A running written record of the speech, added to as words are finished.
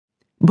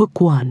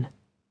Book 1.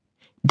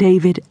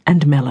 David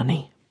and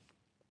Melanie.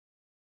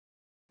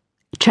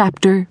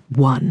 Chapter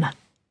 1.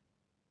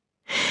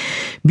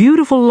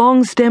 Beautiful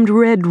long-stemmed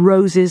red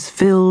roses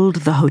filled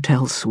the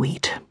hotel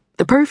suite.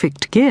 The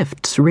perfect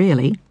gifts,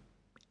 really.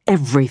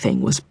 Everything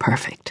was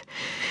perfect.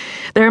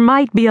 There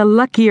might be a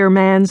luckier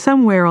man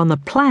somewhere on the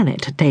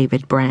planet,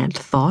 David Brandt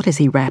thought as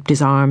he wrapped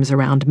his arms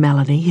around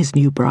Melanie, his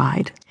new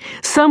bride.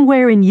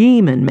 Somewhere in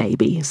Yemen,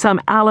 maybe,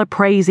 some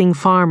Allah-praising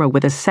farmer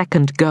with a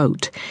second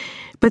goat,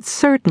 but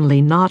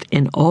certainly not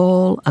in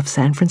all of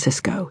San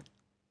Francisco.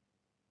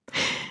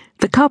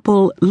 The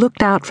couple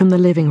looked out from the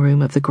living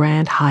room of the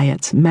Grand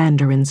Hyatt's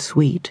Mandarin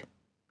suite.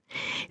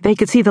 They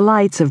could see the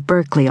lights of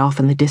Berkeley off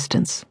in the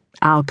distance,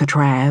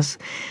 Alcatraz,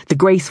 the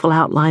graceful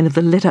outline of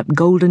the lit-up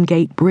Golden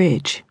Gate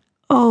Bridge.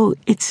 "Oh,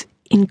 it's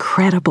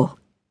incredible,"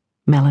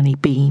 Melanie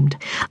beamed.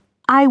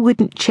 "I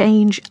wouldn't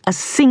change a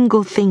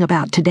single thing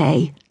about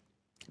today."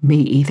 "Me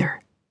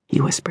either,"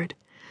 he whispered.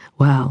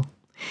 "Well,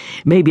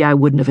 maybe I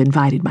wouldn't have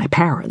invited my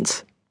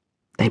parents."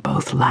 They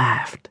both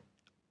laughed.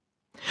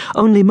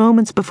 Only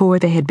moments before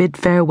they had bid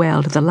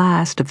farewell to the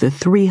last of the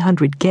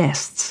 300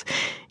 guests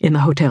in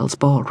the hotel's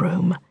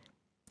ballroom.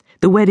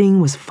 The wedding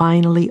was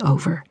finally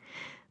over.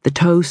 The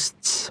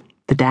toasts,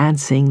 the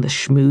dancing, the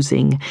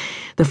schmoozing,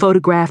 the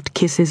photographed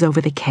kisses over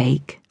the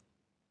cake.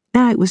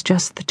 Now it was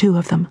just the two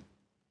of them.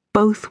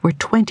 Both were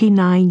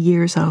 29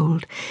 years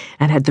old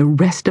and had the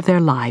rest of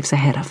their lives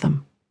ahead of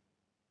them.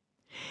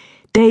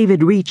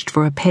 David reached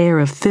for a pair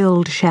of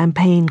filled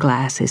champagne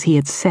glasses he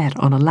had set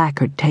on a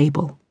lacquered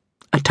table.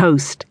 "A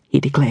toast," he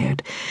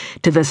declared,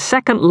 "to the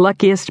second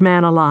luckiest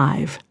man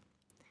alive."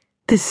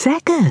 "The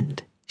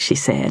second?" she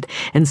said,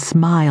 and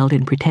smiled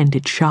in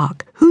pretended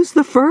shock. "Who's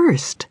the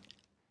first?"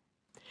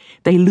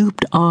 They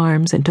looped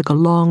arms and took a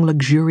long,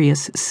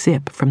 luxurious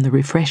sip from the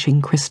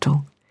refreshing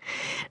crystal.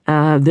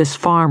 This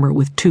farmer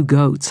with 2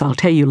 goats, I'll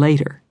tell you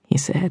later," he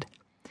said.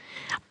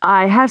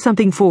 "I have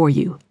something for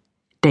you,"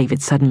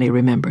 David suddenly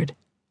remembered.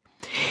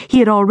 He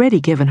had already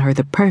given her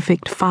the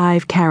perfect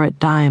 5-carat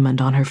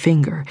diamond on her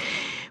finger,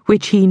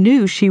 which he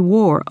knew she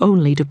wore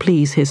only to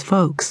please his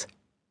folks.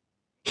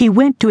 He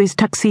went to his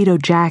tuxedo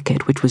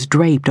jacket, which was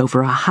draped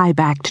over a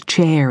high-backed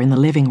chair in the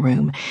living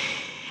room,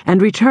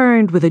 and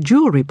returned with a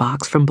jewelry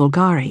box from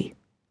Bulgari.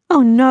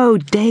 "Oh no,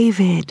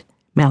 David,"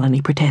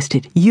 Melanie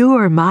protested.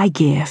 "You're my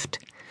gift."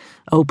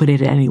 "Open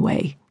it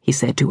anyway," he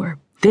said to her.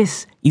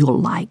 "This you'll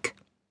like."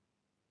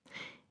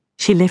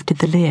 She lifted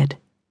the lid.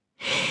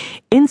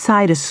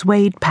 Inside a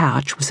suede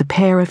pouch was a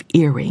pair of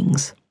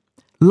earrings,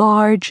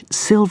 large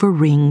silver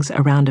rings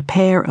around a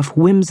pair of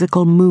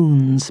whimsical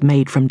moons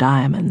made from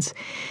diamonds.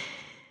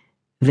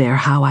 "They're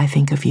how I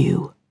think of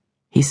you,"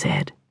 he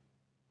said.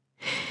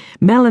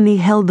 Melanie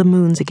held the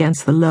moons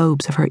against the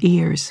lobes of her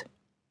ears.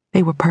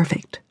 They were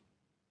perfect,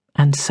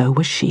 and so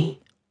was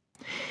she.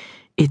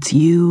 "It's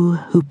you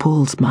who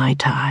pulls my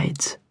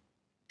tides,"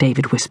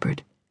 David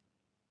whispered.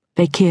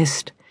 They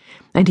kissed,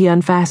 and he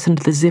unfastened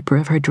the zipper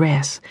of her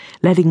dress,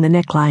 letting the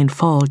neckline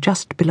fall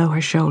just below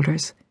her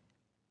shoulders.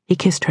 He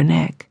kissed her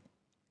neck,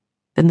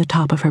 then the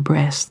top of her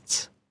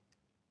breasts.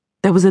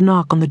 There was a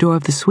knock on the door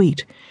of the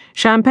suite.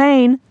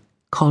 "Champagne!"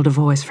 called a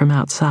voice from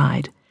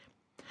outside.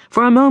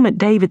 For a moment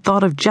David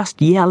thought of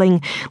just yelling,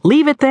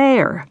 "Leave it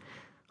there!"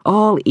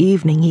 All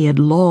evening he had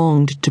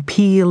longed to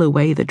peel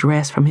away the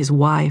dress from his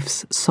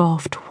wife's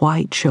soft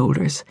white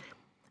shoulders.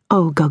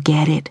 "Oh, go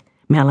get it,"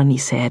 Melanie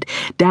said,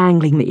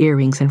 dangling the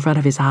earrings in front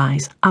of his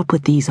eyes. "I'll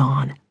put these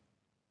on."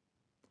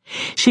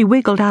 She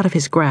wiggled out of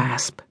his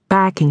grasp,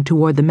 backing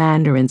toward the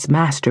Mandarin's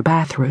master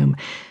bathroom,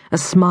 a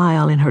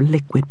smile in her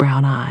liquid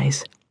brown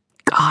eyes.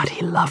 God,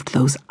 he loved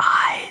those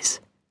eyes.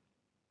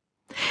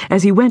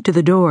 As he went to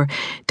the door,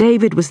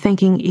 David was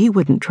thinking he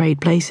wouldn't trade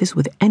places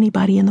with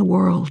anybody in the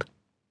world,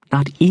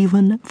 not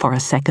even for a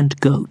second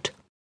goat.